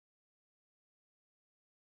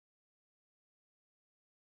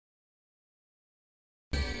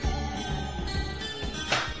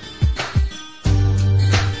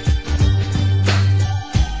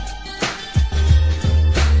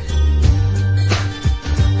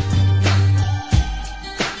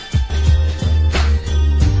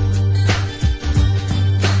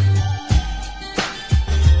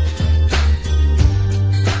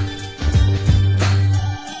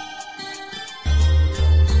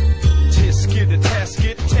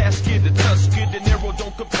casket, tasket, a tusket, an arrow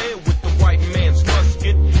don't compare with the white man's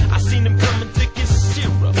musket. I seen him coming thick as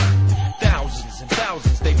syrup. Thousands and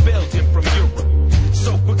thousands, they bailed him from Europe.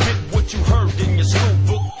 So forget what you heard in your school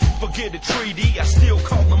book. Forget a treaty, I still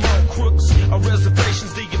call them all crooks. A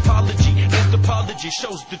reservation's the apology. Anthropology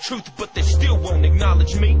shows the truth, but they still won't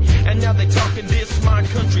acknowledge me. And now they talking this, my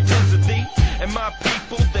country tends to thee. And my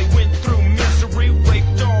people, they went through misery,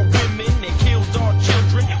 raped all women and killed all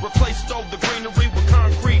children, replaced all the greenery with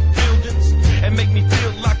concrete buildings, and make me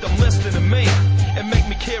feel like I'm less than a man, and make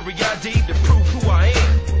me carry ID to prove who I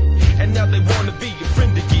am. And now they wanna be your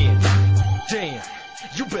friend again. Damn,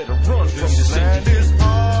 you better run from this land. This land is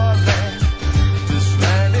our land. This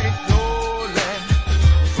land ain't your land.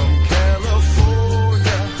 From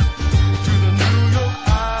California to the New York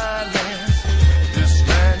Islands. This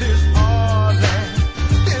land is our land.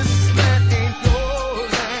 This land ain't your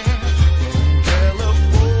land. From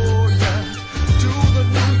California to the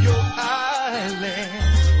New York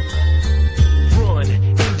Islands. Run,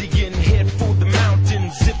 Indian, head for the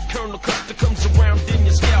mountains. If Colonel Custer comes around, then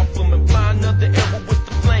you scalp him and fly another arrow with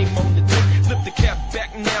the flame on the tip. Flip the cap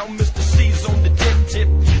back now, Mr. C's on the dead tip.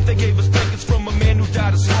 They gave us blankets from a man who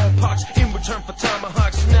died of smallpox. In return for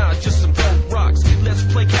tomahawks, nah, just some gold rocks. Let's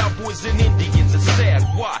play cowboys and Indians, it's sad.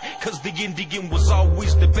 Why? Cause the Indian was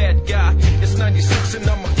always the bad guy. It's 96 and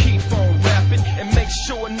I'ma keep on rapping and make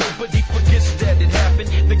sure nobody forgets that it happened.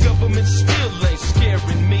 The government still ain't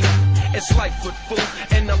scaring me. It's Litefoot, fool,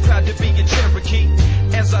 and I'm proud to be a Cherokee.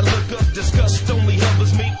 As I look up, disgust only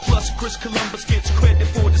hovers me. Plus, Chris Columbus gets credit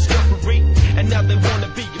for discovery. And now they wanna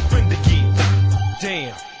be your friend again.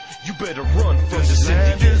 Damn, you better run from this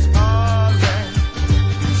land Indian. is our land.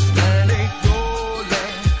 This land ain't your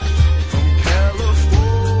land. From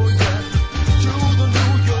California to the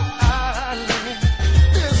New York Island.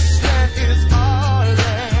 This land is our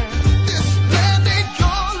land. This land ain't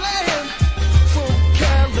your land. From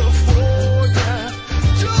California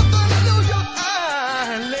to the New York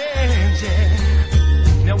Island.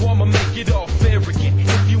 Yeah. Now I'ma make it all fair again.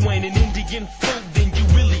 If you ain't an Indian fool, then you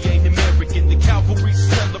really ain't American. The cavalry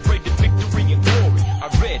celebrated victory and glory. I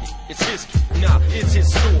read it, it's history, nah, it's his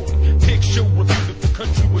story. Picture a beautiful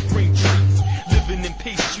country with green trees. Living in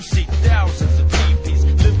peace, you see thousands of TVs.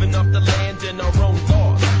 Living off the land and our own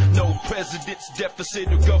laws. No president's deficit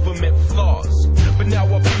or government flaws. But now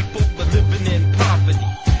our people are living in poverty.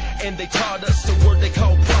 And they taught us a word they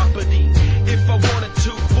call property. If I wanted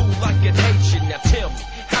to, fool, I could hate you. Now tell me,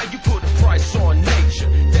 how you put a price on nature?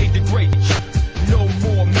 They degraded you. No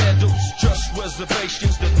more medals, just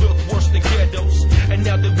reservations that look worse than ghettos. And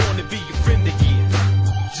now they wanna be your friend again.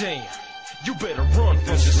 Damn, you better run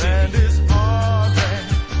from this land Indian. is our land.